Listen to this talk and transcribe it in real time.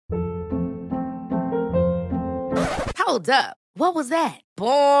Hold up. What was that?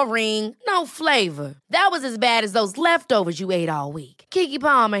 Boring. No flavor. That was as bad as those leftovers you ate all week. Keke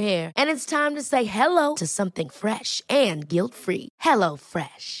Palmer here. And it's time to say hello to something fresh and guilt-free. Hello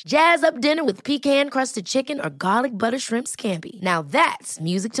Fresh. Jazz up dinner with pecan-crusted chicken or garlic butter shrimp scampi. Now that's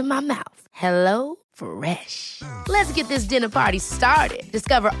music to my mouth. Hello Fresh. Let's get this dinner party started.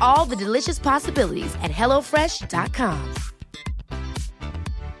 Discover all the delicious possibilities at hellofresh.com.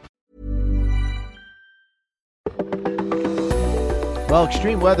 Well,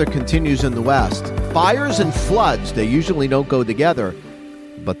 extreme weather continues in the West. Fires and floods, they usually don't go together,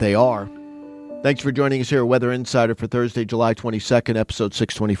 but they are. Thanks for joining us here at Weather Insider for Thursday, July 22nd, episode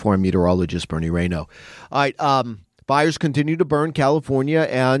 624. I'm meteorologist Bernie Rayno. All right, fires continue to burn California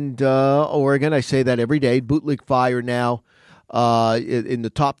and Oregon. I say that every day. Bootleg fire now in the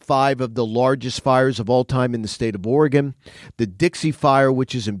top 5 of the largest fires of all time in the state of Oregon. The Dixie Fire,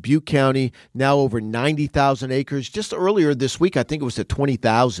 which is in Butte County, now over 90,000 acres. Just earlier this week, I think it was at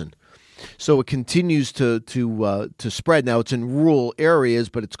 20,000. So it continues to spread. Now, it's in rural areas,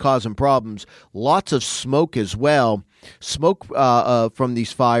 but it's causing problems. Lots of smoke as well. Smoke from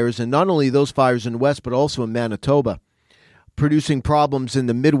these fires, and not only those fires in the West, but also in Manitoba, producing problems in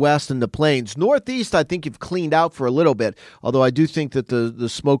the Midwest and the Plains. Northeast, I think you've cleaned out for a little bit, although I do think that the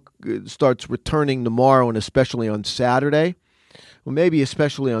smoke starts returning tomorrow and especially on Saturday. Well, maybe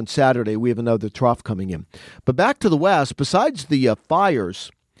especially on Saturday, we have another trough coming in. But back to the West, besides the fires,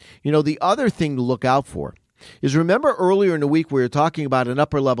 the other thing to look out for is, remember earlier in the week we were talking about an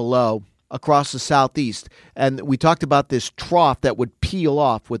upper level low across the southeast, and we talked about this trough that would peel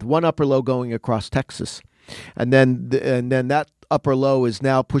off with one upper low going across Texas. And then that upper low is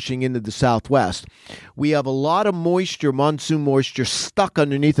now pushing into the southwest. We have a lot of moisture, monsoon moisture, stuck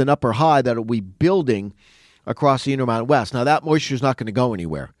underneath an upper high that will be building across the Intermountain West. Now, that moisture is not going to go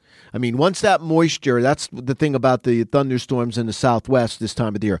anywhere. I mean, once that moisture, that's the thing about the thunderstorms in the southwest this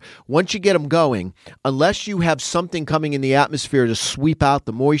time of the year. Once you get them going, unless you have something coming in the atmosphere to sweep out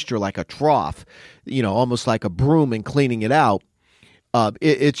the moisture like a trough, almost like a broom and cleaning it out,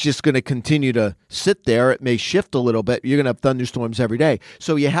 it's just going to continue to sit there. It may shift a little bit. You're going to have thunderstorms every day.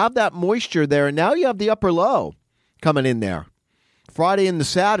 So you have that moisture there, and now you have the upper low coming in there. Friday and the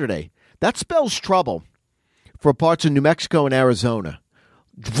Saturday. That spells trouble for parts of New Mexico and Arizona.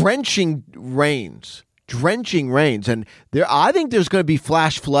 Drenching rains. And I think there's going to be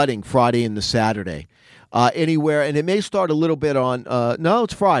flash flooding Friday and the Saturday. Anywhere, and it may start a little bit on, no,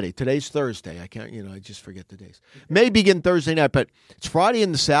 it's Friday. Today's Thursday. I can't, I just forget the days. May begin Thursday night, but it's Friday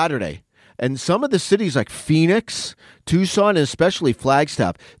and the Saturday. And some of the cities like Phoenix, Tucson, and especially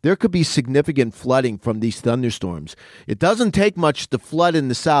Flagstaff, there could be significant flooding from these thunderstorms. It doesn't take much to flood in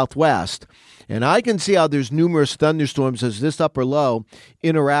the southwest, and I can see how there's numerous thunderstorms as this upper low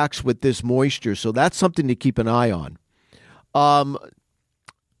interacts with this moisture. So that's something to keep an eye on.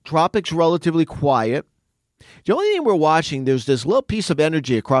 Tropics relatively quiet. The only thing we're watching, there's this little piece of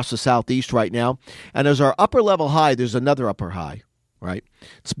energy across the southeast right now, and as our upper level high, there's another upper high, right?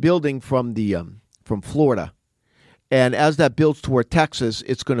 It's building from Florida, and as that builds toward Texas,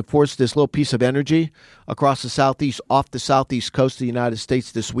 it's going to force this little piece of energy across the southeast, off the southeast coast of the United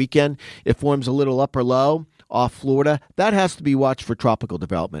States this weekend. It forms a little upper low off Florida. That has to be watched for tropical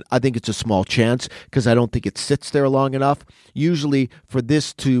development. I think it's a small chance because I don't think it sits there long enough. Usually for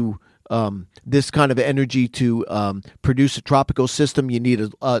this kind of energy to produce a tropical system, you need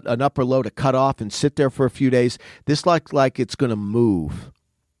an upper low to cut off and sit there for a few days. This like it's going to move.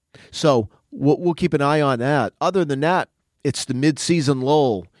 So we'll keep an eye on that. Other than that, it's the mid-season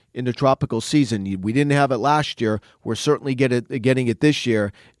lull in the tropical season. We didn't have it last year. We're certainly getting it this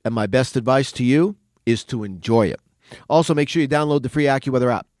year. And my best advice to you is to enjoy it. Also, make sure you download the free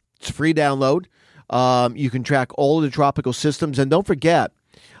AccuWeather app. It's a free download. You can track all of the tropical systems. And don't forget,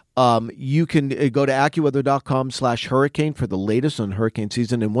 you can go to AccuWeather.com/hurricane for the latest on hurricane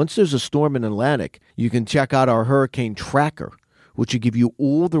season. And once there's a storm in Atlantic, you can check out our hurricane tracker, which will give you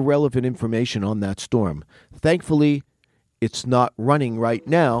all the relevant information on that storm. Thankfully, it's not running right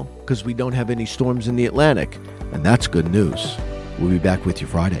now because we don't have any storms in the Atlantic. And that's good news. We'll be back with you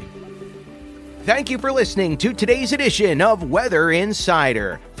Friday. Thank you for listening to today's edition of Weather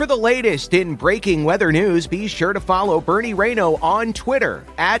Insider. For the latest in breaking weather news, be sure to follow Bernie Rayno on Twitter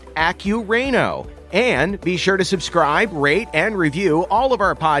 @AccuRayno. And be sure to subscribe, rate, and review all of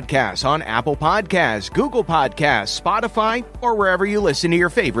our podcasts on Apple Podcasts, Google Podcasts, Spotify, or wherever you listen to your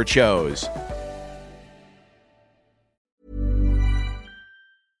favorite shows.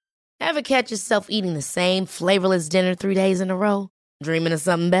 Ever catch yourself eating the same flavorless dinner 3 days in a row? Dreaming of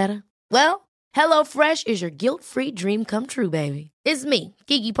something better? Well, HelloFresh is your guilt-free dream come true, baby. It's me,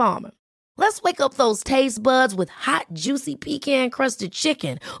 Keke Palmer. Let's wake up those taste buds with hot, juicy pecan-crusted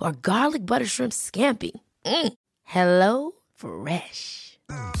chicken or garlic butter shrimp scampi. Hello Fresh.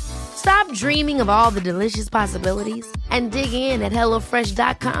 Stop dreaming of all the delicious possibilities and dig in at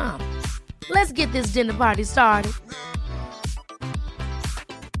HelloFresh.com. Let's get this dinner party started.